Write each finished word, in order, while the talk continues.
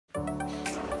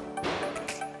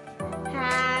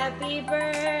Happy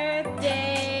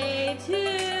birthday to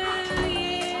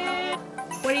you.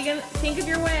 What are you gonna think of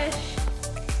your wish?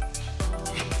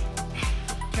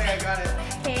 Okay, I got it.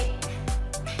 Okay.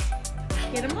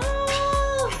 Get them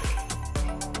all.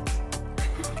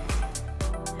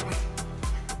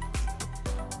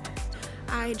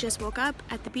 I just woke up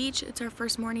at the beach. It's our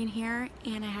first morning here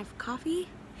and I have coffee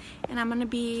and I'm gonna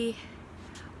be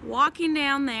walking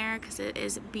down there because it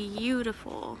is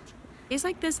beautiful. Days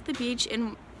like this at the beach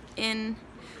in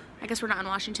I guess we're not in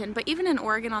Washington, but even in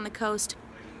Oregon on the coast,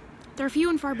 they're few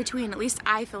and far between. At least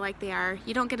I feel like they are.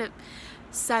 You don't get a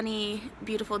sunny,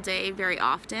 beautiful day very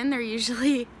often. They're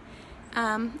usually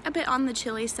a bit on the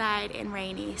chilly side and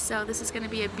rainy. So this is gonna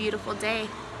be a beautiful day.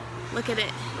 Look at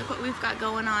it. Look what we've got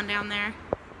going on down there.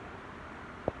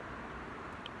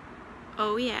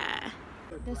 Oh yeah.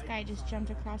 This guy just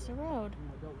jumped across the road.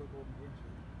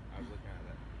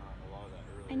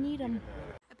 I need him.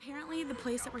 Apparently the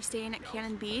place that we're staying at,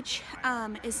 Cannon Beach,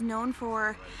 is known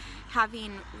for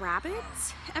having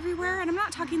rabbits everywhere. And I'm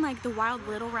not talking like the wild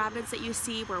little rabbits that you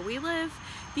see where we live.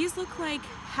 These look like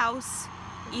house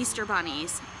Easter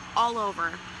bunnies all over.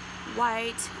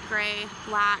 White, gray,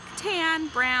 black, tan,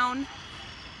 brown.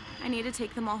 I need to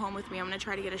take them all home with me. I'm gonna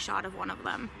try to get a shot of one of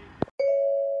them.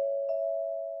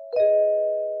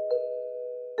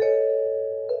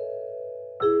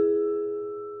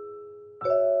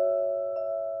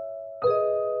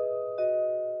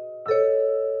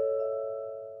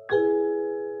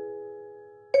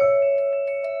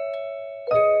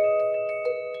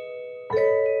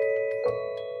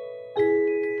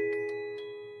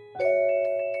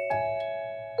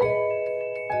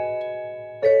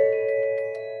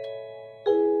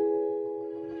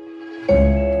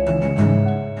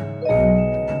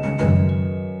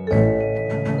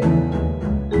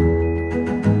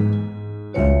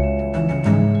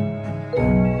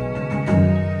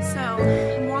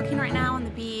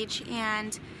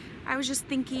 And I was just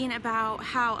thinking about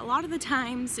how a lot of the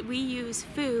times we use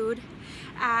food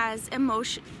as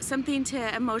something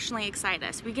to emotionally excite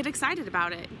us. We get excited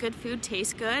about it. Good food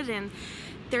tastes good and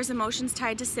there's emotions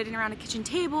tied to sitting around a kitchen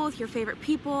table with your favorite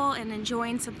people and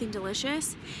enjoying something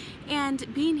delicious.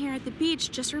 And being here at the beach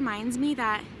just reminds me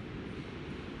that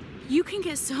you can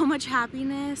get so much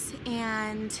happiness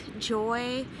and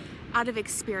joy out of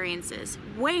experiences,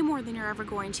 way more than you're ever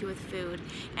going to with food.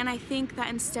 And I think that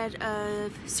instead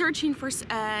of searching for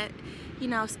you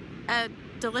know, a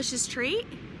delicious treat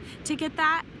to get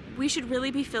that, we should really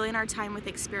be filling our time with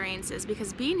experiences,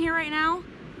 because being here right now,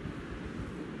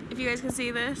 if you guys can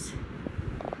see this,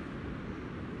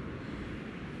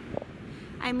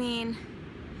 I mean,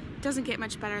 it doesn't get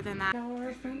much better than that.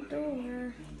 Our front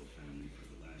door.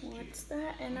 What's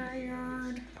that in our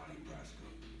yard?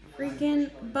 Freaking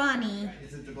bunny.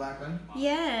 Is it the black one?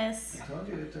 Yes. I told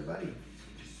you, it's our buddy.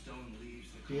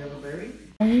 Do you have a berry?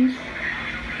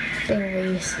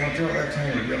 Berries Don't throw it left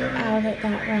handed. out at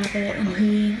that rabbit and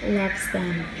he loves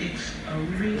them.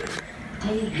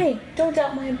 Hey, don't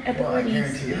doubt my abilities. Well, I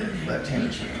guarantee you, left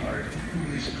handed should hard.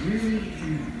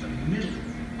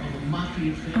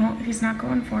 Oh, he's not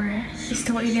going for it. He's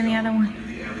still eating the other one.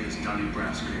 He's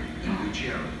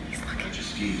looking.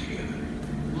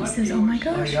 He says, oh my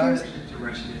gosh. Oh,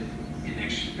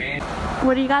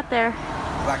 What do you got there?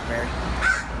 Blackberry.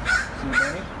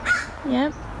 Berry?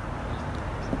 Yep.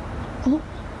 Oh.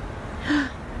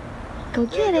 Go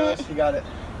get it. You got it.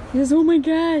 He says, oh my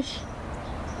gosh.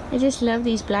 I just love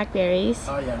these blackberries.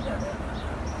 Oh, yum, yum, yum.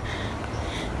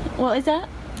 What is that?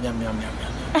 Yum, yum, yum, yum.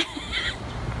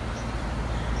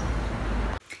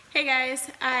 Hey guys,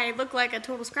 I look like a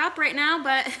total scrap right now,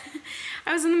 but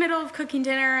I was in the middle of cooking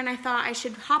dinner and I thought I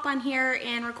should hop on here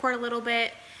and record a little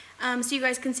bit so you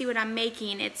guys can see what I'm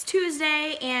making. It's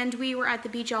Tuesday and we were at the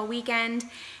beach all weekend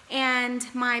and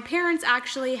my parents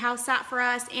actually house sat for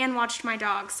us and watched my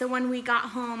dog. So when we got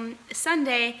home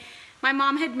Sunday, my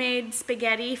mom had made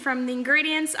spaghetti from the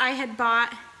ingredients I had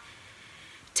bought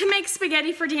to make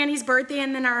spaghetti for Danny's birthday,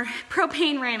 and then our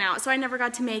propane ran out, so I never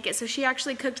got to make it. So she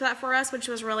actually cooked that for us, which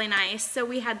was really nice. So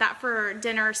we had that for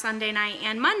dinner Sunday night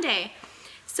and Monday.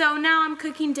 So now I'm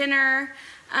cooking dinner,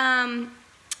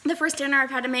 the first dinner I've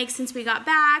had to make since we got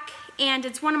back, and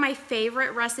it's one of my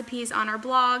favorite recipes on our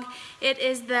blog. It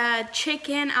is the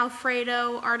chicken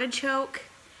Alfredo artichoke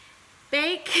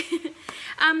bake.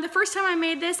 The first time I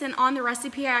made this and on the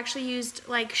recipe I actually used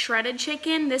like shredded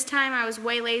chicken. This time I was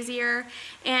way lazier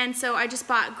and so I just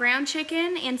bought ground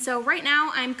chicken, and so right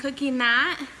now I'm cooking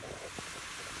that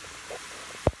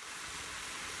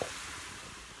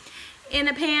in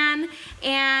a pan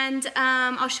and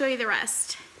I'll show you the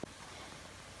rest.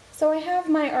 So I have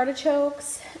my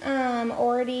artichokes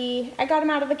already. I got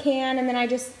them out of the can and then I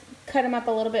just cut them up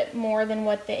a little bit more than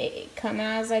what they come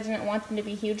as. I didn't want them to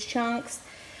be huge chunks.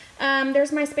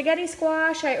 There's my spaghetti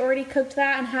squash. I already cooked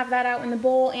that and have that out in the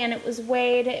bowl, and it was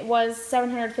weighed. It was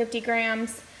 750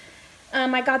 grams.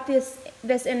 I got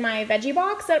this in my veggie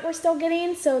box that we're still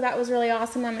getting, so that was really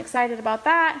awesome. I'm excited about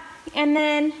that. And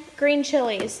then green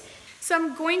chilies. So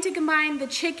I'm going to combine the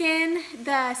chicken,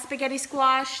 the spaghetti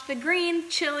squash, the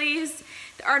green chilies,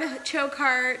 the artichoke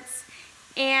hearts,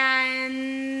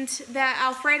 and the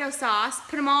Alfredo sauce,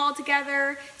 put them all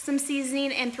together, some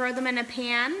seasoning, and throw them in a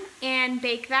pan and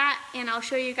bake that, and I'll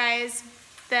show you guys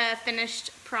the finished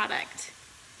product.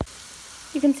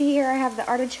 You can see here I have the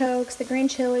artichokes, the green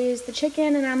chilies, the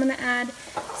chicken, and I'm gonna add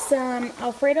some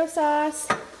Alfredo sauce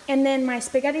and then my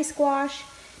spaghetti squash,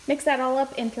 mix that all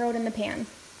up and throw it in the pan.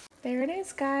 There it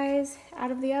is, guys,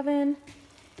 out of the oven,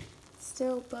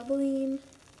 still bubbling.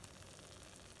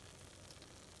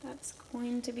 That's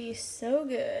going to be so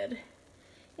good.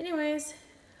 Anyways,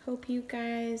 hope you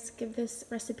guys give this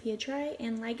recipe a try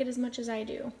and like it as much as I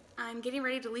do. I'm getting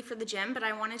ready to leave for the gym, but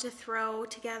I wanted to throw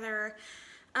together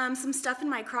some stuff in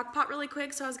my crock pot really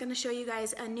quick, so I was going to show you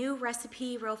guys a new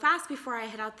recipe real fast before I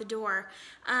head out the door.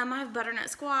 I have butternut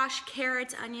squash,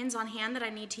 carrots, onions on hand that I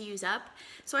need to use up,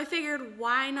 so I figured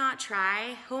why not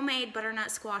try homemade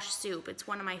butternut squash soup. It's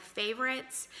one of my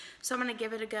favorites, so I'm going to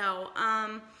give it a go.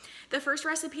 The first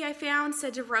recipe I found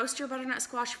said to roast your butternut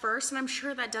squash first, and I'm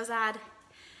sure that does add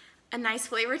a nice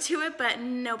flavor to it, but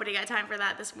nobody got time for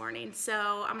that this morning.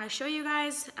 So I'm going to show you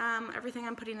guys everything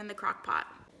I'm putting in the crock pot.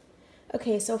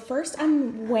 Okay, so first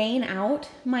I'm weighing out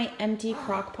my empty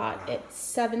crock pot. It's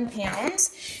 7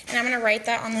 pounds, and I'm gonna write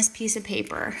that on this piece of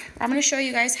paper. I'm gonna show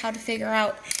you guys how to figure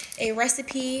out a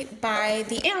recipe by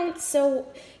the ounce, so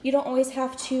you don't always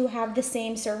have to have the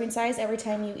same serving size every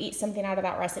time you eat something out of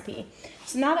that recipe.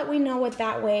 So now that we know what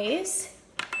that weighs,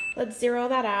 let's zero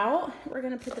that out. We're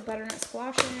gonna put the butternut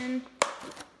squash in.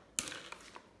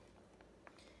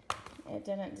 It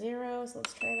didn't zero, so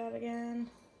let's try that again.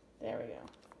 There we go.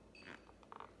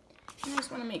 I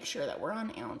just want to make sure that we're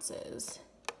on ounces.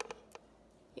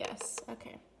 Yes,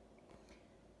 okay.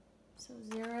 So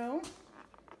 0.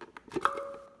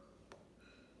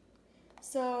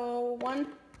 So 1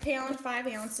 pound, 5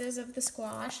 ounces of the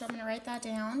squash. I'm going to write that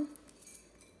down.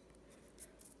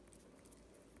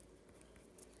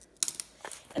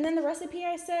 And then the recipe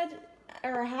I said,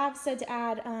 or have said to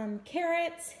add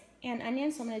carrots and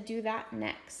onions, so I'm going to do that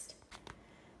next.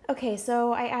 Okay,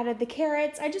 so I added the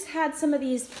carrots. I just had some of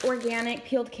these organic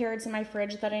peeled carrots in my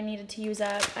fridge that I needed to use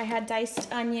up. I had diced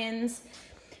onions,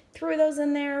 threw those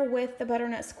in there with the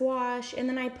butternut squash, and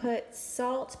then I put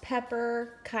salt,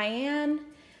 pepper, cayenne,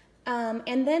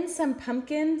 and then some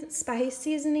pumpkin spice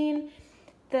seasoning.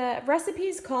 The recipe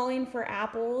is calling for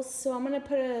apples, so I'm gonna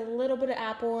put a little bit of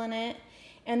apple in it,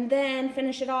 and then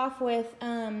finish it off with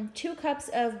 2 cups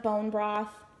of bone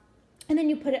broth, and then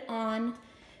you put it on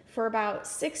for about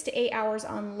 6 to 8 hours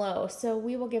on low. So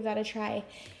we will give that a try.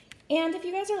 And if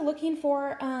you guys are looking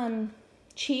for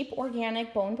cheap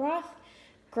organic bone broth,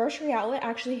 Grocery Outlet,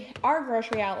 actually our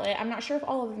Grocery Outlet, I'm not sure if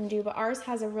all of them do, but ours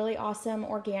has a really awesome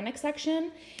organic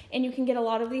section, and you can get a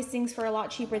lot of these things for a lot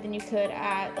cheaper than you could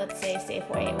at, let's say,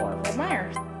 Safeway or Fred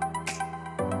Meyer.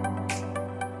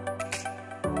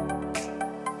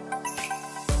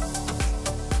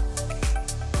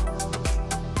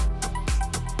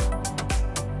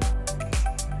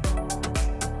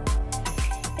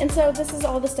 And so this is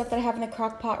all the stuff that I have in the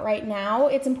crock pot right now.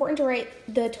 It's important to write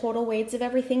the total weights of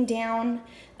everything down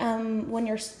when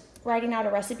you're writing out a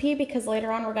recipe, because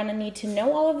later on we're gonna need to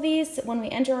know all of these when we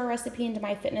enter our recipe into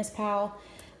MyFitnessPal.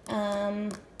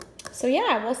 So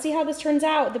yeah, we'll see how this turns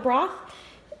out. The broth,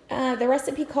 the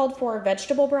recipe called for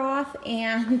vegetable broth,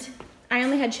 and I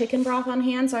only had chicken broth on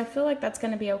hand, so I feel like that's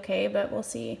gonna be okay, but we'll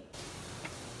see.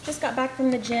 Just got back from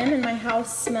the gym and my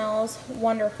house smells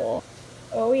wonderful.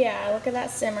 Oh yeah, look at that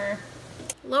simmer.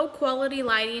 Low quality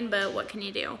lighting, but what can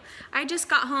you do? I just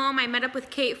got home. I met up with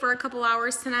Kate for a couple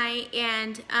hours tonight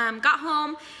and got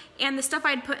home, and the stuff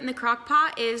I'd put in the crock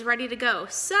pot is ready to go.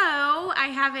 So I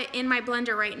have it in my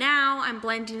blender right now. I'm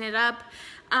blending it up.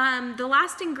 The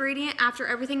last ingredient after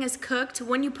everything is cooked,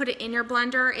 when you put it in your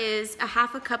blender, is a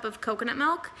 ½ cup of coconut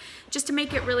milk, just to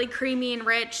make it really creamy and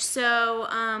rich. So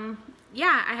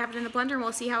yeah, I have it in the blender and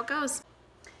we'll see how it goes.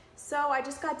 So I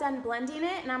just got done blending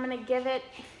it, and I'm gonna give it,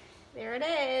 there it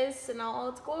is, in all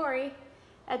its glory,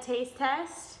 a taste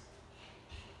test.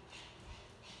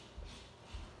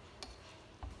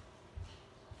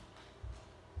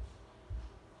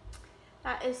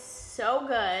 That is so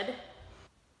good.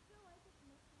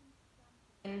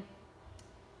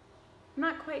 I'm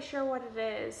not quite sure what it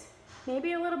is.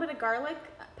 Maybe a little bit of garlic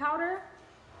powder.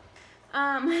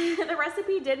 The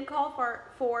recipe did call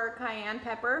for cayenne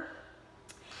pepper,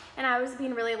 and I was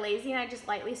being really lazy and I just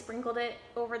lightly sprinkled it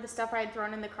over the stuff I had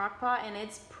thrown in the crock pot, and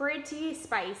it's pretty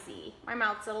spicy. My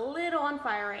mouth's a little on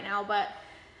fire right now, but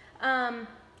I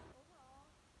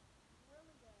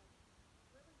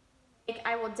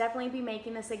will definitely be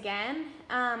making this again.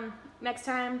 Next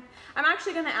time, I'm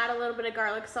actually gonna add a little bit of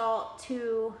garlic salt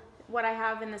to what I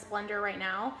have in this blender right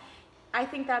now. I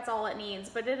think that's all it needs,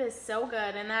 but it is so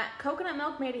good, and that coconut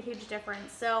milk made a huge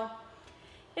difference. So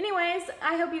anyways,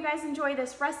 I hope you guys enjoy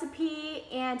this recipe,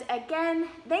 and again,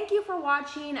 thank you for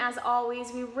watching. As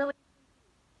always, we really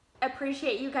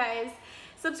appreciate you guys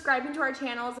subscribing to our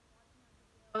channels.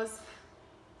 And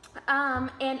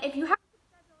if you haven't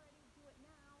subscribed already, do it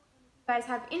now. And if you guys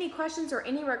have any questions or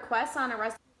any requests on a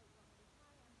recipe,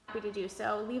 I'm happy to do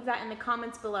so. Leave that in the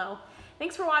comments below.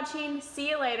 Thanks for watching. See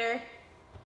you later.